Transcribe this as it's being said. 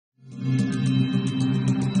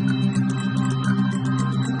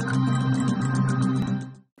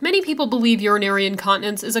Many people believe urinary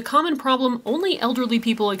incontinence is a common problem only elderly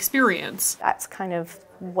people experience. That's kind of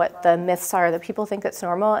what the myths are, that people think it's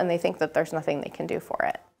normal and they think that there's nothing they can do for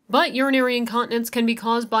it. But urinary incontinence can be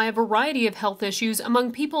caused by a variety of health issues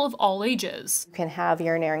among people of all ages. You can have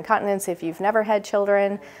urinary incontinence if you've never had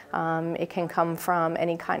children. It can come from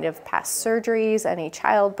any kind of past surgeries, any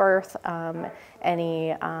childbirth,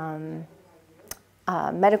 any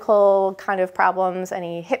medical kind of problems,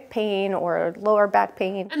 any hip pain or lower back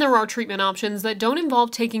pain. And there are treatment options that don't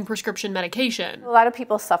involve taking prescription medication. A lot of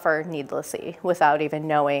people suffer needlessly without even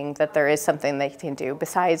knowing that there is something they can do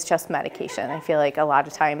besides just medication. I feel like a lot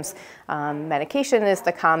of times medication is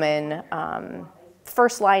the common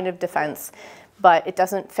first line of defense, but it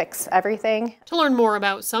doesn't fix everything. To learn more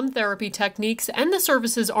about some therapy techniques and the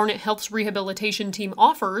services Arnot Health's rehabilitation team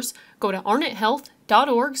offers, go to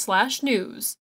arnothealth.org/news.